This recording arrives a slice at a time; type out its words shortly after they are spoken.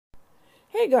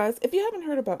Hey guys, if you haven't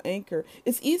heard about Anchor,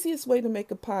 it's the easiest way to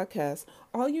make a podcast.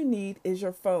 All you need is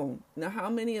your phone. Now, how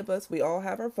many of us, we all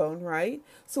have our phone, right?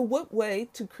 So what way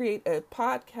to create a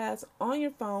podcast on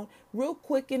your phone real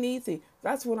quick and easy?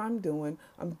 That's what I'm doing.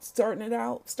 I'm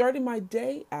starting my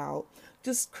day out,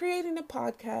 just creating a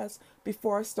podcast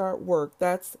before I start work.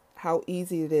 That's how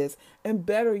easy it is. And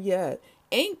better yet,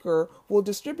 Anchor will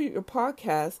distribute your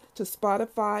podcast to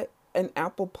Spotify, and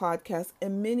Apple Podcasts,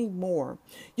 and many more.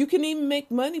 You can even make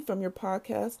money from your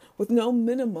podcast with no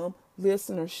minimum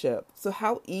listenership. So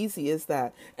how easy is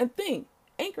that? And think,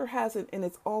 Anchor has it and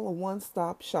it's all a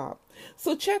one-stop shop.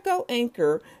 So check out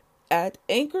Anchor at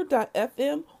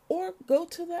anchor.fm or go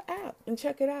to the app and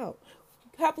check it out.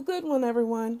 Have a good one,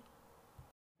 everyone.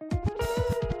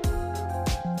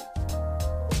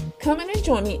 Come in and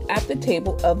join me at the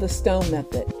table of the Stone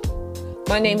Method.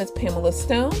 My name is Pamela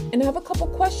Stone, and I have a couple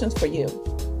questions for you.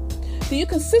 Do you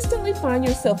consistently find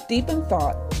yourself deep in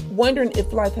thought, wondering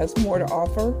if life has more to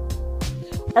offer?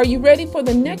 Are you ready for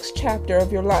the next chapter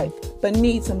of your life, but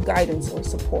need some guidance or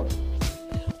support?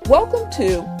 Welcome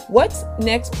to What's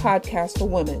Next Podcast for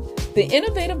Women, the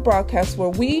innovative broadcast where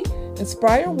we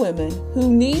inspire women who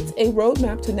needs a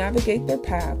roadmap to navigate their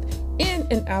path in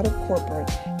and out of corporate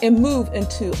and move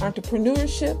into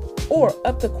entrepreneurship or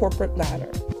up the corporate ladder.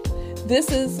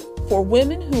 This is for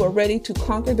women who are ready to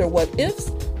conquer their what ifs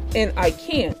and I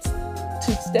can't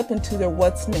to step into their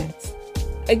what's next.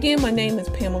 Again, my name is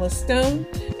Pamela Stone,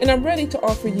 and I'm ready to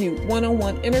offer you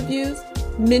one-on-one interviews,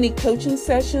 mini coaching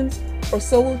sessions, or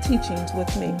solo teachings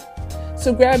with me.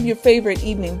 So grab your favorite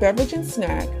evening beverage and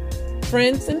snack,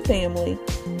 friends and family,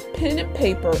 pen and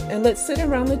paper, and let's sit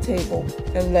around the table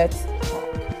and let's talk.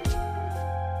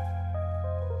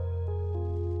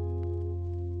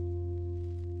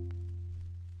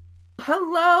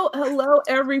 Hello,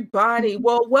 everybody.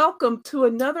 Well, welcome to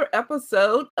another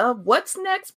episode of What's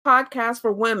Next Podcast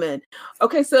for Women.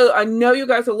 Okay, so I know you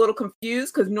guys are a little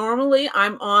confused because normally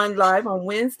I'm on live on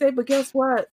Wednesday, but guess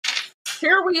what?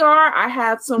 Here we are. I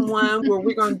have someone where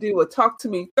we're going to do a Talk to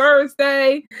Me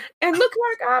Thursday, and look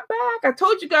like I'm back. I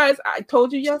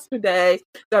told you yesterday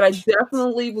that I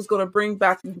definitely was going to bring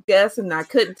back guests, and I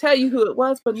couldn't tell you who it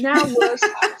was, but now look.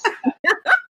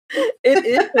 It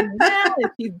is now,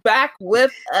 and she's back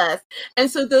with us.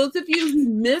 And so, those of you who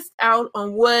missed out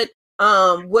on what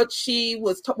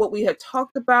we had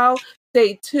talked about,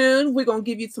 stay tuned. We're gonna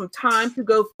give you some time to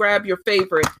go grab your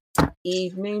favorite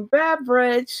evening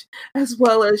beverage, as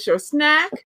well as your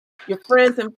snack, your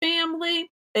friends and family,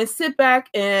 and sit back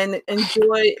and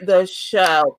enjoy the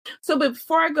show. So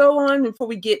before I go on, before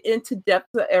we get into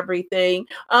depth of everything,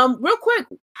 real quick,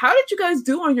 how did you guys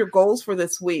do on your goals for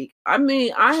this week? I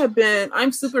mean,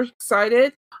 I'm super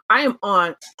excited. I am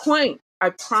on point.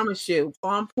 I promise you,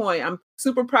 on point. I'm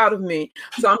super proud of me.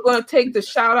 So I'm going to take the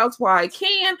shout outs while I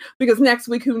can, because next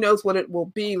week, who knows what it will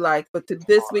be like. But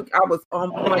this week, I was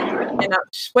on point. I cannot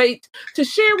wait to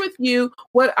share with you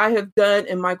what I have done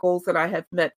and my goals that I have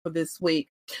met for this week.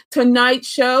 Tonight's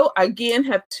show, again,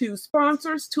 have two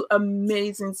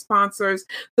amazing sponsors.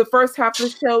 The first half of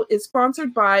the show is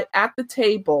sponsored by At the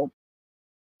Table.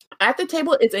 At the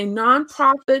Table is a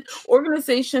nonprofit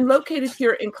organization located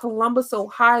here in Columbus,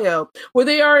 Ohio, where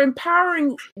they are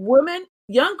empowering women,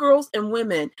 young girls and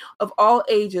women of all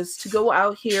ages to go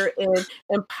out here and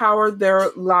empower their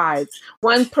lives.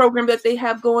 One program that they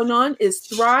have going on is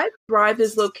Thrive. Thrive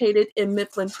is located in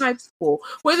Mifflin High School,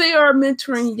 where they are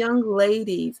mentoring young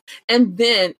ladies. And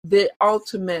then the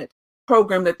ultimate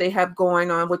program that they have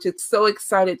going on, which is so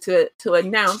excited to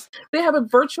announce. They have a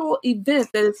virtual event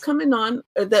that is coming on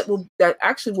that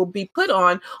actually will be put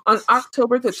on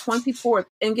October the 24th.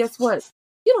 And guess what?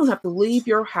 You don't have to leave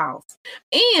your house.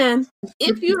 And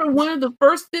if you're one of the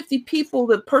first 50 people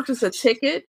that purchase a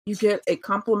ticket, you get a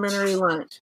complimentary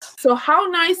lunch. So how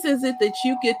nice is it that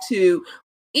you get to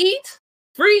eat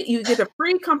free? You get a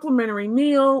free complimentary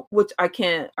meal, which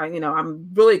I'm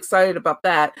really excited about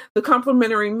that. The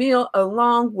complimentary meal,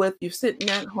 along with you sitting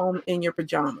at home in your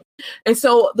pajamas. And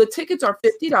so the tickets are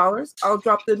 $50. I'll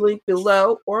drop the link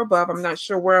below or above. I'm not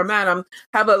sure where I'm at.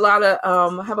 Have a lot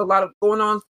of going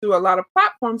on through a lot of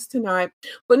platforms tonight.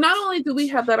 But not only do we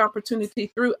have that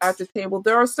opportunity through At the Table,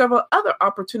 there are several other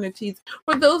opportunities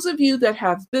for those of you that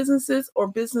have businesses or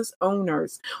business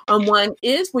owners. One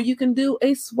is where you can do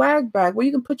a swag bag, where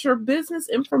you can put your business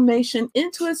information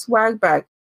into a swag bag,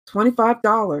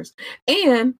 $25.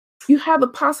 And you have the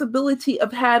possibility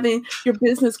of having your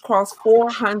business cross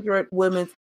 400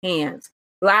 women's hands.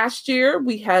 Last year,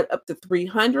 we had up to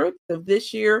 300. So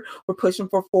this year, we're pushing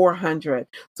for 400.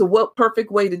 So what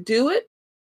perfect way to do it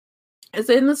is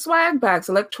in the swag bags,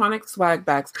 electronic swag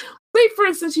bags. Say, for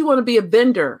instance, you want to be a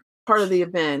vendor part of the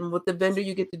event. With the vendor,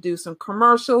 you get to do some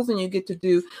commercials and you get to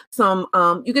do some,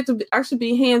 you get to actually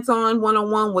be hands-on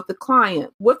one-on-one with the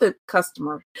client, with the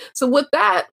customer. So with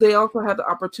that, they also have the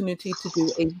opportunity to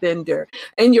do a vendor.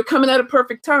 And you're coming at a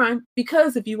perfect time,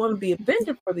 because if you want to be a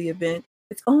vendor for the event,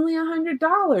 it's only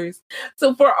 $100.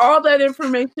 So for all that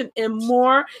information and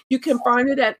more, you can find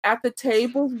it at the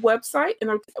Table's website. And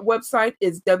our website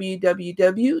is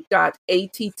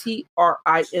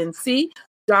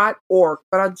www.attrinc.org.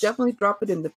 But I'll definitely drop it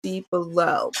in the feed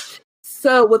below.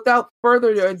 So without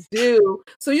further ado,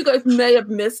 so you guys may have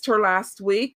missed her last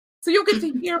week. So you'll get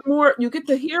to hear more. You get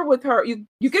to hear with her.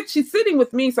 She's sitting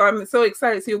with me, so I'm so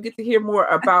excited. So you'll get to hear more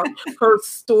about her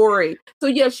story. So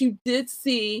yes, you did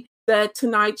see that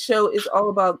tonight's show is all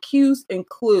about cues and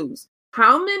clues.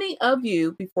 How many of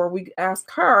you, before we ask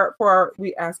our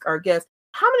guests,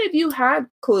 how many of you had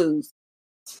clues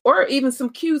or even some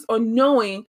cues on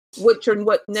knowing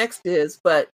what next is,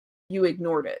 but you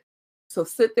ignored it? So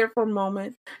sit there for a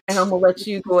moment, and I'm gonna let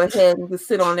you go ahead and just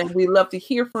sit on it. We love to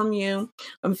hear from you.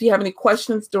 If you have any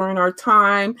questions during our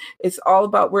time, it's all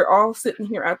about, we're all sitting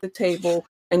here at the table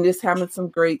and just having some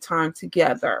great time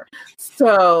together.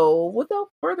 So without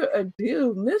further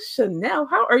ado, Miss Shandell,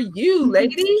 how are you,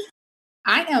 lady?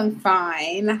 I am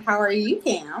fine. How are you,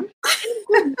 Cam?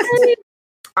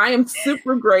 I am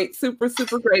super great, super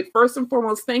great. First and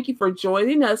foremost, thank you for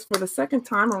joining us for the second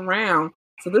time around.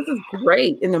 So this is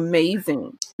great and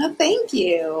amazing. Oh, thank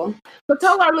you. So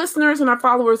tell our listeners and our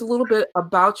followers a little bit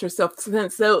about yourself,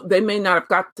 since they may not have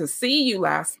got to see you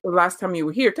the last time you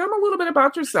were here. Tell them a little bit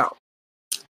about yourself.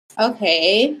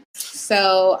 Okay,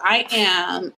 so I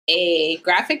am a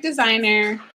graphic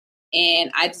designer,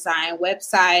 and I design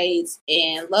websites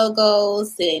and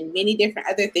logos and many different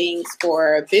other things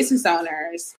for business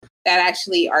owners that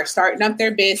actually are starting up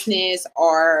their business,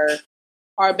 or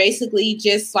are basically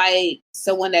just like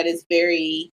someone that is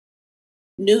very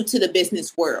new to the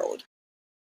business world.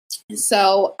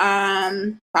 So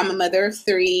I'm a mother of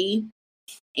 3,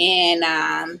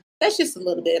 and that's just a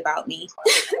little bit about me.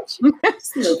 Just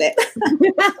a little bit.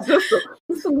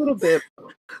 just a little bit.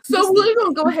 So we're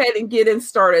going to go ahead and get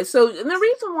started. So the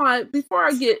reason why, before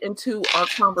I get into our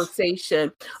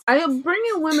conversation, I am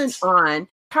bringing women on,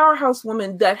 powerhouse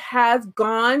women that has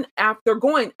going after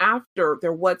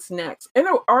their what's next, and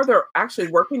are they actually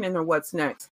working in their what's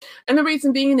next. And the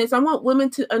reason being is I want women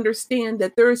to understand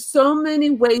that there are so many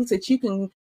ways that you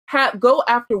can go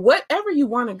after whatever you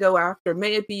want to go after.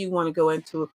 May it be you want to go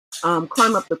into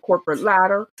climb up the corporate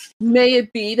ladder. May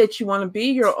it be that you want to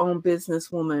be your own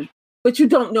businesswoman, but you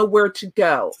don't know where to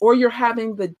go, or you're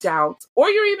having the doubts, or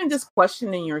you're even just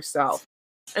questioning yourself.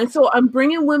 And so I'm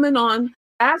bringing women on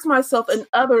as myself and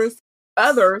others,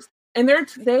 and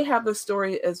they have the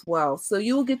story as well. So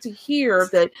you will get to hear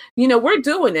that, we're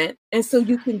doing it, and so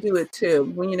you can do it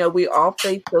too. When, we all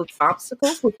face those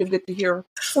obstacles, which you'll get to hear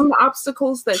some of the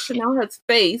obstacles that Shandell has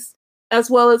faced, as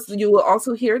well as you will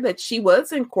also hear that she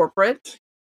was in corporate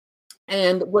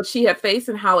and what she had faced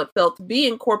and how it felt to be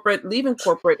in corporate, leaving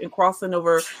corporate and crossing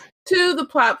over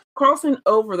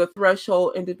the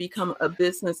threshold and to become a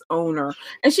business owner.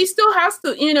 And she still has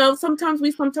to, sometimes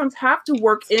have to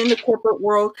work in the corporate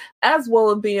world as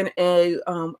well as being a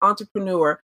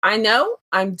entrepreneur. I know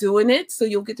I'm doing it. So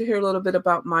you'll get to hear a little bit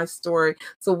about my story.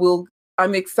 So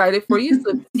I'm excited for you.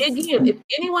 So again, if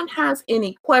anyone has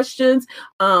any questions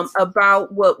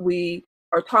about what we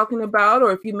are talking about,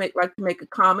 or if you like to make a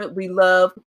comment, we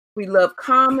love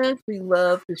comments, we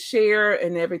love to share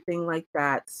and everything like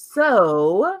that.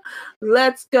 So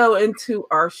let's go into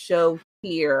our show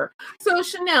here. So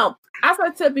Shandell, as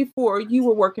I said before, you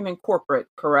were working in corporate,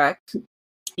 correct?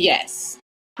 Yes.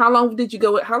 How long did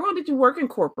you work in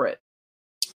corporate?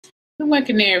 I've been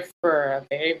working there for a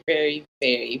very, very,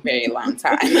 very, very long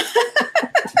time.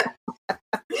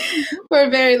 For a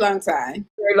very long time.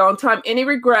 Very long time. Any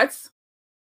regrets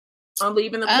on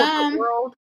leaving the corporate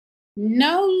world?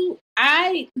 No,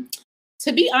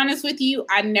 to be honest with you,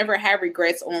 I never had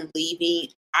regrets on leaving.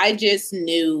 I just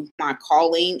knew my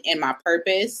calling and my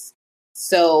purpose.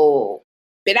 So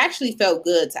it actually felt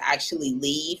good to actually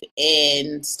leave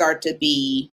and start to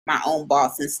be my own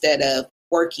boss instead of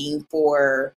working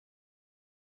for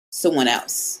someone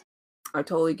else. I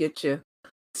totally get you.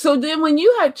 So then when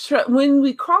when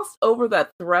we crossed over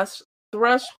that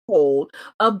threshold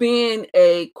of being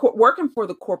working for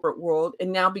the corporate world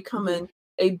and now becoming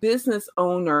a business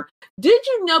owner, did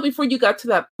you know before you got to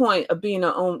that point of being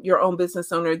your own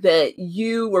business owner that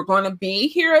you were going to be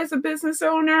here as a business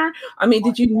owner? I mean,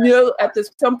 did you know at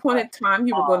some point in time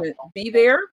you were going to be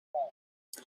there?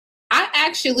 I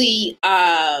actually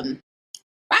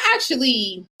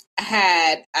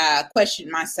had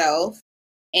questioned myself,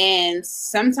 and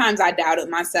sometimes I doubted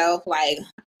myself, like,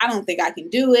 I don't think I can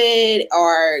do it,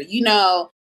 or,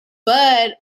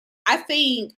 but I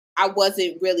think I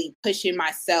wasn't really pushing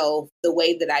myself the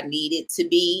way that I needed to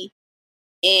be.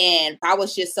 And I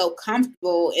was just so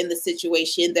comfortable in the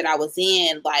situation that I was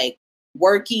in, like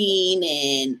working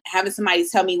and having somebody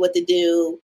tell me what to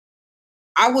do.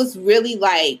 I was really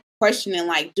like questioning,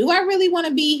 like, do I really want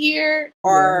to be here,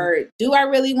 or do I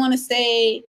really want to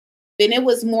stay? Then it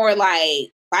was more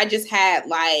like I just had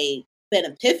like an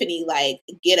epiphany, like,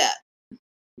 get up.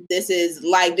 This is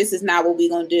not what we're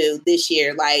gonna do this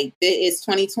year. Like, it's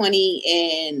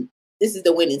 2020 and this is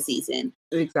the winning season.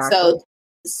 Exactly.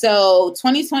 So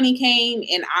 2020 came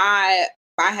and I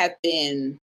have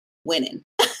been winning.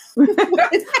 Which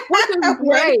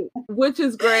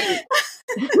is great.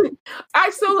 I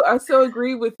so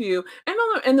agree with you.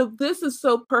 And this is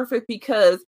so perfect,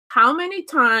 because how many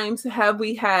times have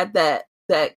we had that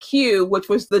cue, which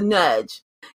was the nudge,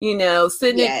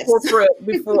 sitting in corporate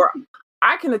before?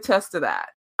 I can attest to that.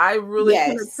 I really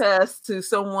can attest to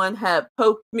someone had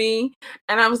poked me,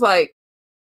 and I was like,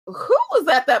 who was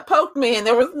that poked me? And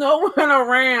there was no one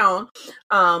around.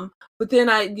 But then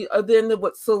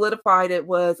what solidified it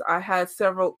was I had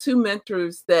two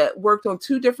mentors that worked on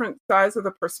two different sides of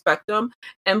the perspective,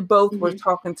 and both were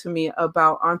talking to me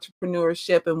about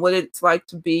entrepreneurship and what it's like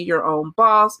to be your own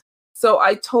boss. So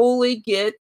I totally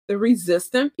get the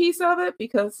resistant piece of it,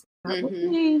 because that was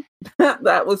me.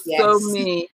 That was so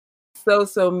me.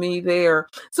 So me there.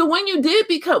 So when you did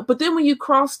but then when you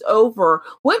crossed over,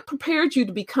 what prepared you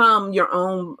to become your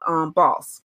own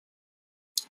boss?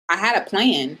 I had a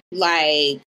plan.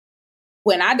 Like,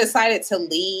 when I decided to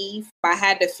leave, I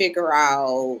had to figure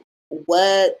out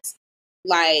what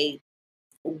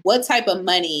type of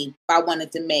money I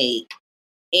wanted to make.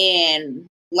 And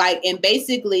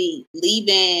basically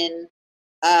leaving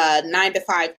a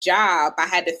 9-to-5 job, I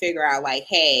had to figure out, like,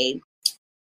 hey,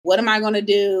 what am I going to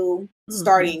do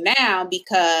starting now?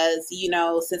 Because,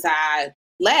 since I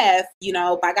left,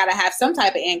 I got to have some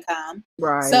type of income.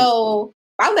 Right. So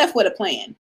I left with a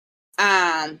plan.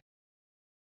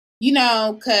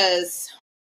 Because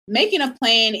making a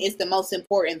plan is the most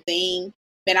important thing.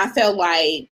 And I felt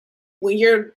like when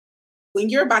you're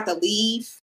about to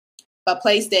leave a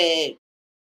place that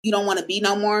you don't want to be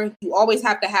no more, you always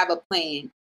have to have a plan.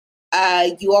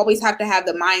 You always have to have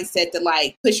the mindset to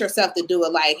like push yourself to do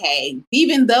it. Like, hey,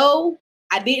 even though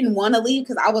I didn't want to leave,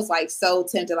 because I was like so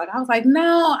tempted. Like, I was like,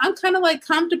 no, I'm kind of like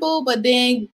comfortable. But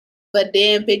then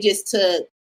it just took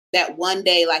that one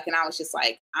day, like, and I was just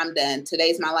like, I'm done.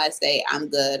 Today's my last day. I'm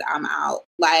good. I'm out.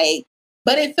 Like,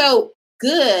 but it felt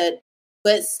good.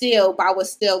 But still, I was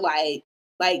still like,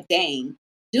 dang,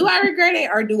 do I regret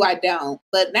it or do I don't?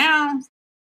 But now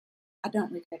I don't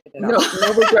regret it at all.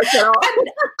 No regrets at all.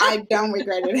 I don't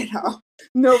regret it at all.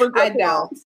 No regrets at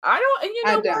all. I don't. And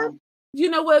I don't. You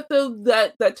know what, though,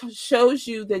 that shows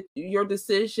you that your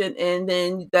decision, and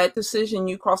then that decision,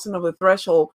 you crossing over the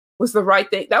threshold, was the right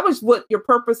thing. That was what your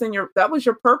purpose, that was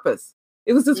your purpose.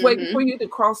 It was just waiting for you to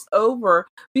cross over,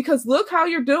 because look how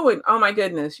you're doing. Oh my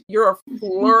goodness, you're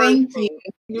flourishing. Thank you.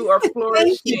 You are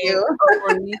flourishing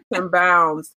over leaps and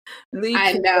bounds.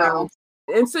 I know.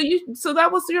 And so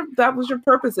that was your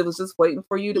purpose. It was just waiting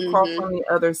for you to cross on the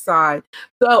other side.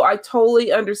 So I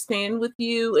totally understand with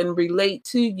you and relate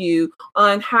to you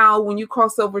on how, when you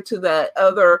cross over to that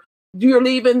other, you're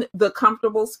leaving the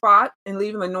comfortable spot and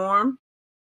leaving the norm.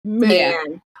 Man. Yeah.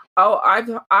 Oh,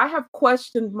 I have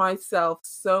questioned myself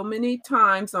so many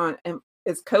times on,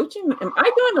 is coaching, am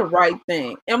I doing the right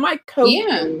thing? Am I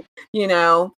coaching?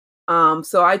 Yeah.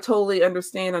 So I totally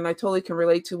understand, and I totally can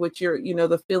relate to what you're,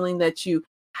 the feeling that you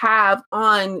have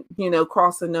on,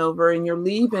 crossing over, and you're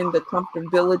leaving the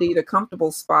comfortability, the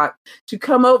comfortable spot, to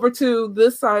come over to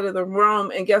this side of the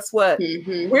room. And guess what?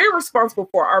 We're responsible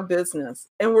for our business,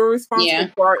 and we're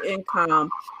responsible for our income.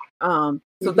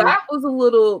 So that was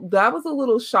a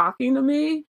little shocking to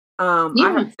me. I have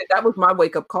to say that was my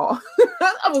wake up call.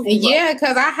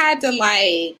 Because I had to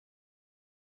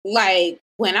like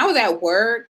when I was at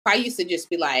work, I used to just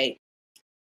be like,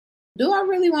 do I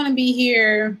really want to be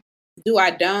here? Do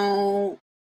I don't?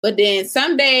 But then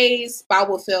some days I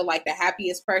will feel like the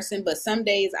happiest person, but some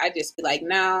days I just be like,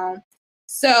 no.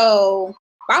 So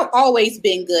I've always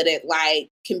been good at like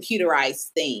computerized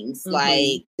things,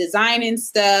 like designing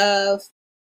stuff,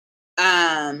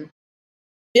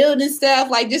 building stuff,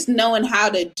 like just knowing how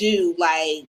to do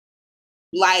like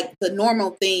the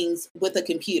normal things with a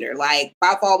computer. Like,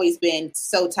 I've always been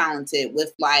so talented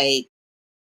with like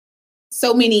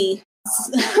so many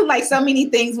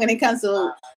things when it comes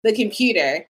to the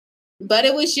computer. But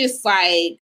it was just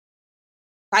like,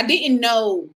 I didn't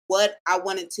know what I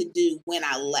wanted to do when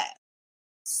I left.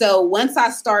 So once I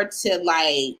start to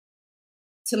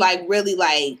really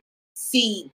like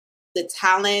see the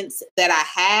talents that I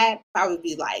had, I would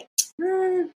be like,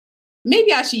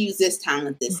 maybe I should use this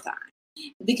talent this time,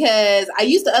 because I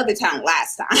used the other talent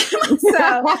last time. So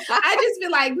I just be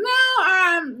like,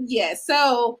 no, yeah.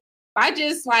 So I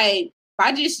just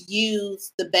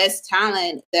use the best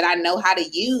talent that I know how to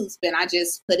use, then I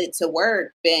just put it to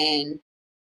work. Then,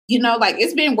 like,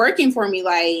 it's been working for me.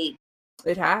 Like,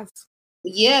 it has.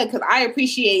 Yeah, because I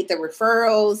appreciate the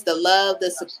referrals, the love,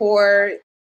 the support,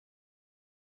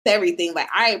 everything. Like,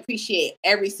 I appreciate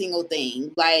every single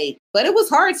thing. Like, but it was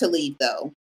hard to leave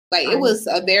though. Like, it was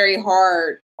a very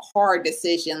hard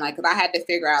decision. Like, 'cause I had to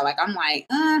figure out, like, I'm like,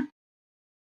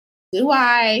 do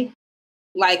I?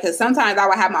 Like, because sometimes I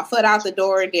would have my foot out the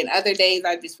door, and then other days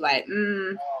I'd just be like,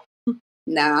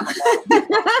 no.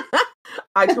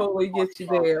 I totally get you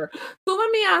there. So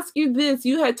let me ask you this.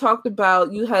 You had talked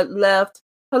about, you had left.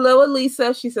 Hello,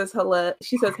 Elisa. She says hello.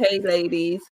 She says, hey,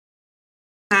 ladies.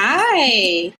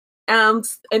 Hi. And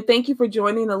thank you for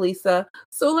joining, Elisa.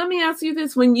 So let me ask you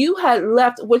this. When you had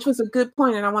left, which was a good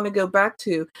point, and I want to go back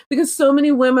to, because so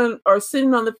many women are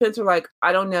sitting on the fence, are like,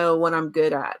 I don't know what I'm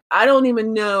good at. I don't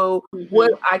even know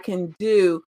what I can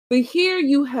do. But here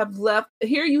you have left,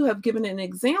 here you have given an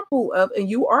example of, and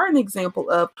you are an example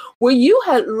of, where you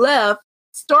had left,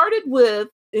 started with,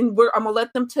 and I'm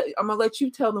gonna let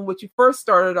you tell them what you first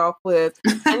started off with,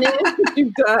 and then what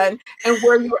you've done and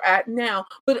where you're at now.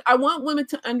 But I want women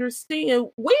to understand,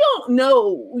 we don't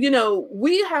know,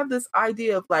 we have this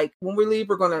idea of like, when we leave,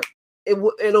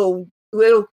 it'll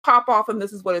pop off and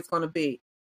this is what it's going to be.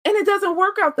 And it doesn't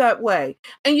work out that way.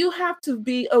 And you have to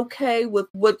be okay with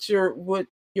what your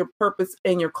purpose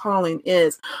and your calling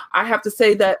is. I have to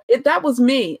say that that was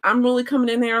me. I'm really coming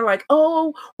in there like,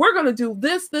 oh, we're going to do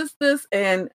this,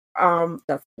 and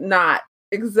that's not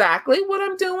exactly what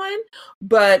I'm doing,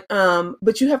 but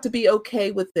you have to be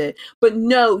okay with it. But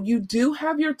no, you do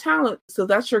have your talent, so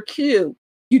that's your cue.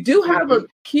 You do have a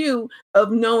cue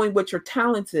of knowing what your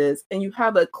talent is, and you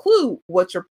have a clue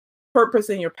what your purpose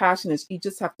and your passion is. You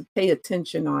just have to pay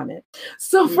attention on it.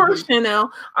 So first, Shandell,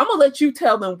 I'm gonna let you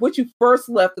tell them what you first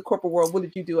left the corporate world. What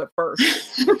did you do at first?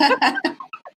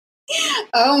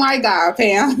 Oh my God,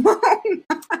 Pam.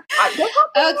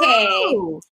 Okay.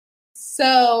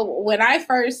 So when I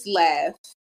first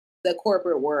left the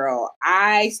corporate world,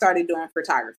 I started doing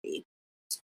photography.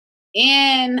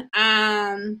 And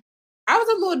I was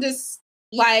a little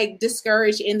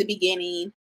discouraged in the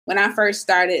beginning when I first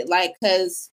started, like,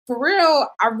 because for real,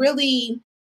 I really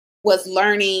was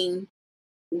learning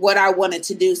what I wanted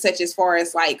to do, such as far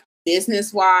as like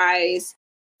business wise,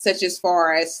 such as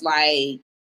far as like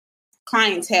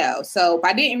clientele. So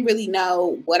I didn't really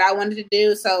know what I wanted to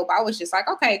do. So I was just like,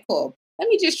 okay, cool. Let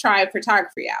me just try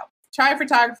photography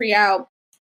out.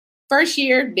 First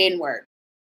year didn't work.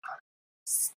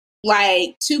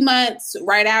 Like 2 months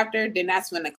right after, then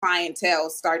that's when the clientele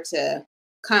start to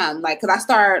come. Like, cause I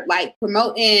started like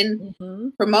promoting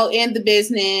the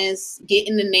business,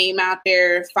 getting the name out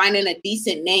there, finding a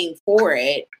decent name for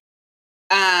it.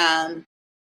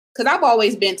 Cause I've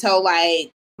always been told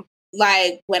like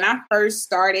when I first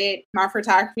started my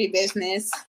photography business,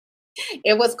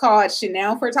 it was called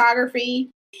Chanel Photography.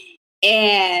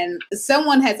 And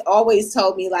someone has always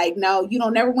told me like, no, you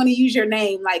don't never want to use your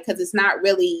name, like, cause it's not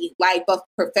really like a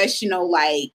professional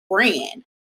like brand.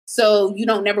 So you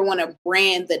don't never want to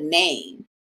brand the name.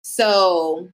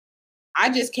 So I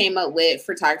just came up with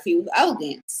photography with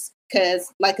elegance.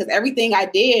 Cause everything I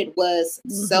did was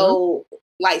so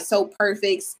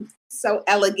perfect, so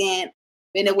elegant.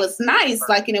 And it was nice,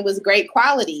 like, and it was great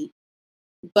quality.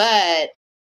 But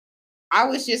I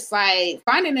was just like,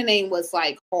 finding a name was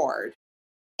like hard.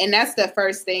 And that's the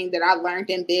first thing that I learned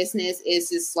in business, is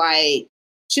just like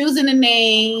choosing a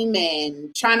name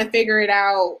and trying to figure it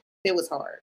out. It was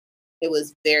hard. It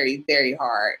was very, very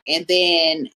hard. And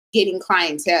then getting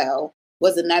clientele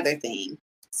was another thing.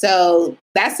 So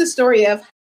that's the story of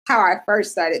how I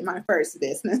first started my first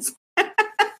business.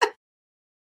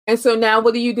 And so now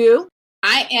what do you do?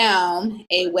 I am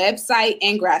a website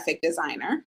and graphic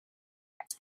designer.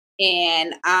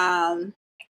 And I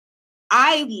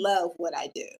love what I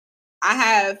do. I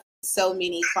have so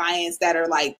many clients that are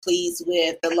like pleased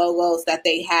with the logos that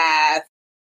they have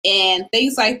and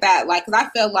things like that. Like, 'cause I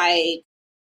feel like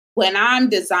when I'm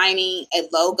designing a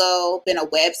logo in a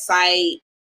website,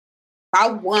 I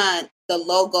want the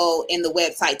logo in the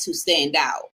website to stand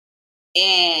out.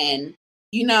 And,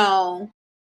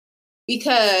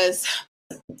 because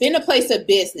in a place of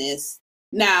business,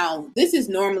 Now, this is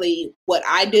normally what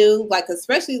I do, like,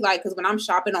 especially like, because when I'm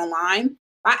shopping online,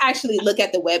 I actually look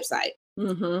at the website.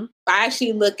 Mm-hmm. I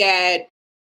actually look at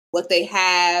what they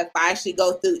have. I actually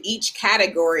go through each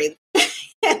category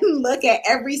and look at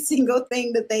every single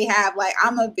thing that they have. Like,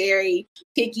 I'm a very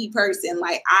picky person.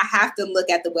 Like, I have to look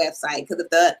at the website because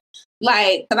because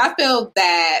I feel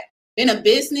that in a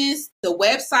business, the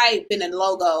website and the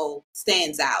logo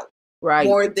stands out Right.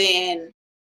 more than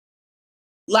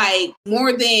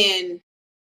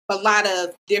a lot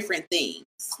of different things.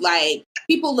 Like,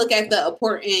 people look at the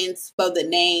importance of the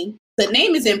name. The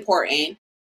name is important,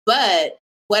 but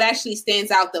what actually stands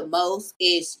out the most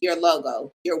is your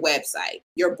logo, your website,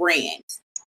 your brand.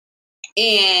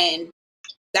 And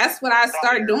that's what I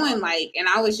started doing. Like, and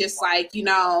I was just like,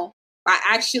 I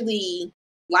actually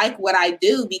like what I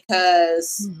do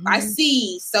because I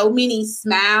see so many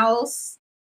smiles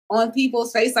on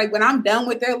people's face. Like, when I'm done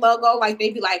with their logo, like,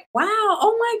 they'd be like, wow,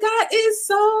 oh my God, it's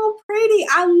so pretty.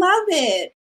 I love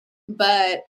it.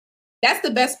 But that's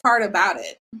the best part about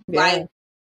it. Yeah.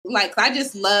 Like I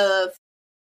just love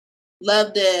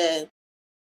to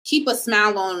keep a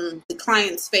smile on the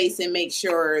client's face and make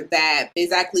sure that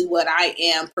exactly what I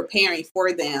am preparing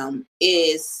for them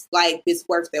is like, it's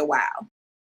worth their while.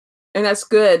 And that's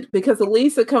good because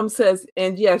Elisa says,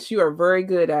 and yes, you are very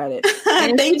good at it.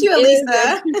 And Thank you,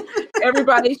 Elisa.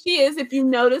 Everybody, she is. If you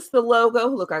notice the logo,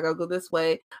 look, I gotta go this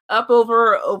way, up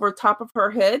over top of her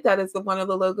head. That is one of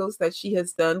the logos that she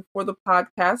has done for the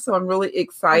podcast. So I'm really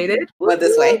excited. Go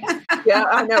this way. Yeah,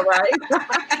 I know, right?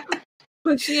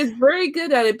 But she is very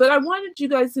good at it. But I wanted you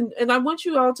guys, and I want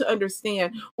you all to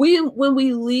understand, when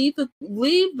we leave the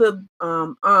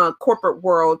corporate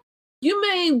world, you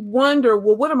may wonder,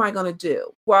 well, what am I going to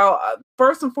do? Well,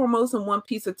 first and foremost, and one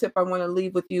piece of tip I want to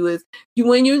leave with you is,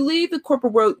 when you leave the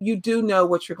corporate world, you do know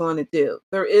what you're going to do.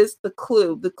 There is the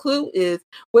clue. The clue is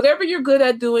whatever you're good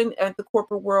at doing at the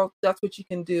corporate world, that's what you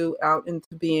can do out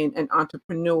into being an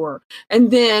entrepreneur. And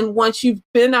then once you've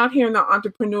been out here in the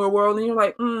entrepreneur world and you're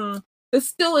like, this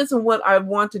still isn't what I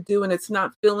want to do, and it's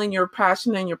not filling your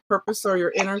passion and your purpose or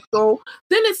your inner soul,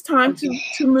 then it's time to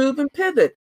move and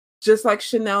pivot. Just like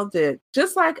Shandell did,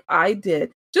 just like I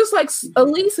did, just like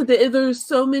Elisa did. There's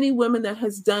so many women that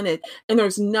has done it, and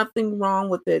there's nothing wrong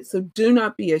with it. So do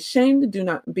not be ashamed, do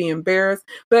not be embarrassed.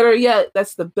 Better yet,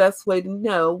 that's the best way to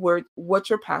know what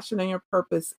your passion and your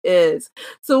purpose is.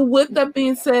 So with that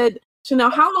being said,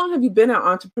 Shandell, how long have you been an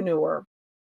entrepreneur?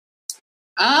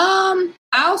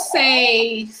 I'll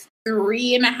say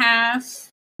 3.5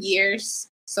 years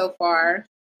so far.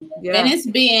 Yeah. And it's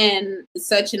been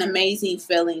such an amazing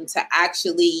feeling to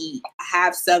actually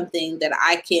have something that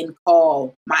I can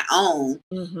call my own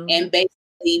and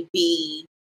basically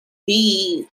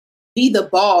be the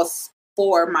boss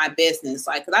for my business.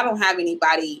 Like, 'cause I don't have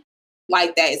anybody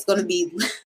like that. It's going to be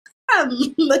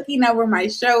looking over my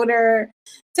shoulder,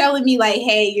 telling me like,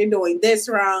 hey, you're doing this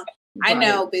wrong. Right. I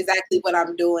know exactly what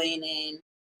I'm doing. And,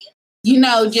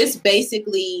 just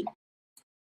basically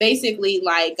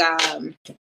like,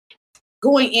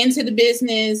 going into the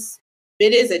business,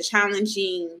 it is a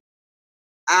challenging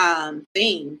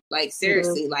thing. Like,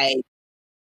 seriously,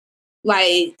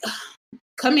 like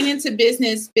coming into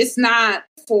business, it's not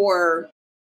for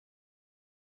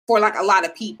like a lot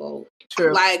of people.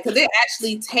 True. Like, because it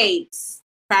actually takes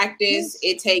practice,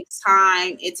 it takes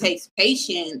time, it takes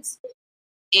patience,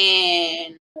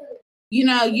 and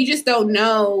you just don't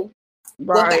know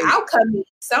what the outcome is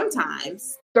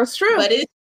sometimes. That's true.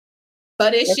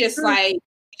 But it's just true. Like, you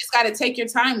just got to take your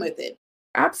time with it.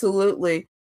 Absolutely.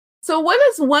 So what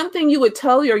is one thing you would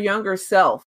tell your younger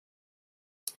self?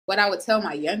 What I would tell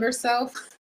my younger self?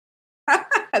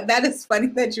 That is funny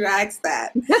that you asked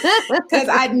that, because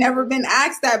I'd never been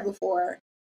asked that before.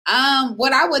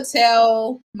 What I would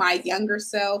tell my younger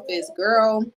self is,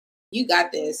 girl, you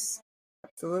got this.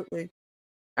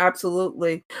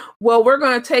 Absolutely. Well, we're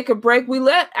going to take a break.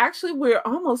 We're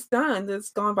almost done.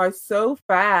 It's gone by so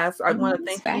fast. I want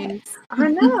to thank you. I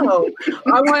know.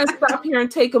 I want to stop here and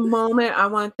take a moment. I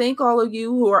want to thank all of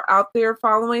you who are out there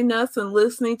following us and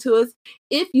listening to us.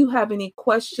 If you have any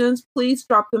questions, please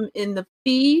drop them in the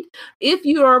feed. If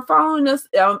you are following us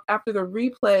after the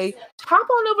replay, hop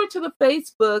on over to the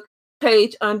Facebook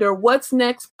page under What's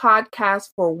Next Podcast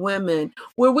for Women,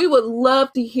 where we would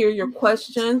love to hear your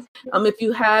questions. If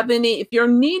you have any, if you're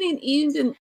needing,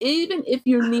 even if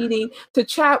you're needing to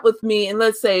chat with me and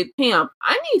let's say, Pam,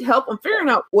 I need help. I'm figuring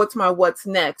out what's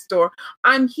next, or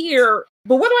I'm here,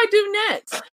 but what do I do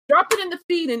next? Drop it in the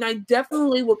feed and I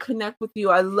definitely will connect with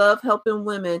you. I love helping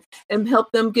women and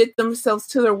help them get themselves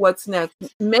to their what's next.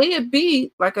 May it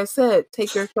be, like I said,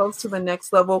 take yourselves to the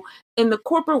next level in the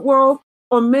corporate world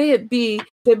or may it be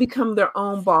they become their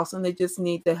own boss and they just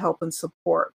need the help and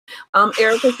support.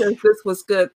 Erica says this was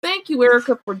good. Thank you,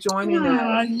 Erica, for joining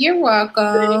us. You're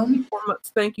welcome.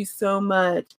 Thank you so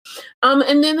much.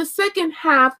 And then the second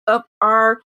half of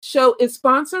our show is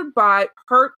sponsored by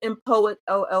Hurt and Poet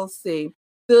LLC.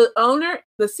 The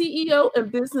CEO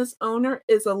and business owner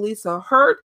is Elisa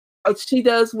Hurt. She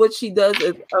does what she does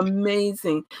is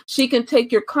amazing. She can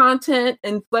take your content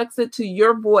and flex it to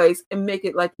your voice and make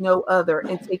it like no other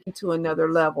and take you to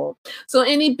another level. So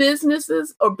any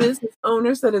businesses or business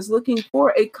owners that is looking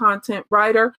for a content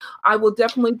writer, I will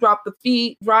definitely drop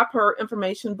her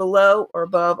information below or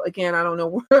above. Again, I don't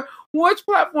know which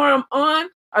platform I'm on.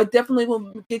 I definitely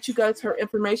will get you guys her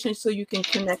information so you can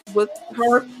connect with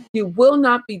her. You will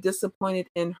not be disappointed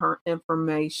in her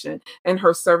information and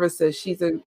her services. She's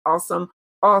an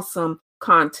awesome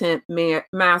content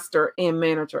master and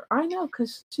manager. I know,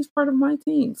 because she's part of my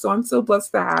team. So I'm so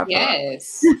blessed to have her.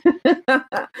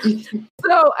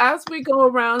 So as we go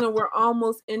around and we're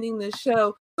almost ending the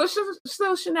show,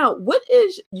 so Shandell, what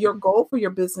is your goal for your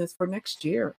business for next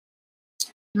year?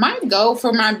 My goal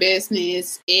for my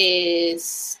business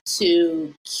is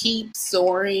to keep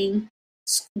scoring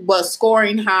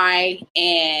high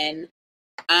and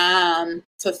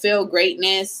fulfill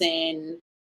greatness and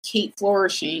keep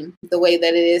flourishing the way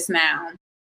that it is now.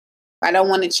 I don't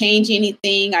want to change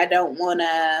anything. I don't want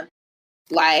to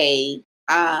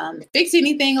fix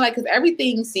anything, because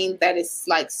everything seems that it's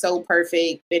so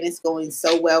perfect and it's going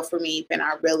so well for me. And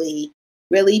I really,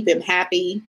 really been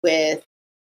happy with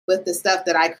the stuff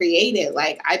that I created.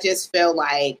 I just feel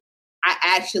like I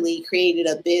actually created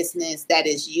a business that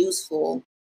is useful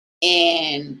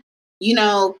and,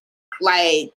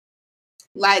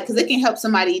 because it can help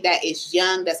somebody that is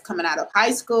young, that's coming out of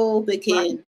high school. It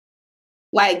can,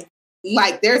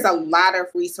 there's a lot of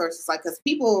resources, because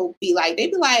people be like,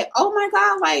 oh my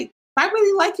God, I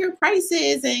really like your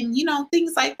prices and,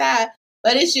 things like that.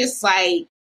 But it's just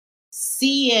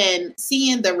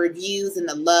seeing the reviews and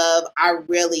the love, I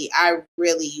really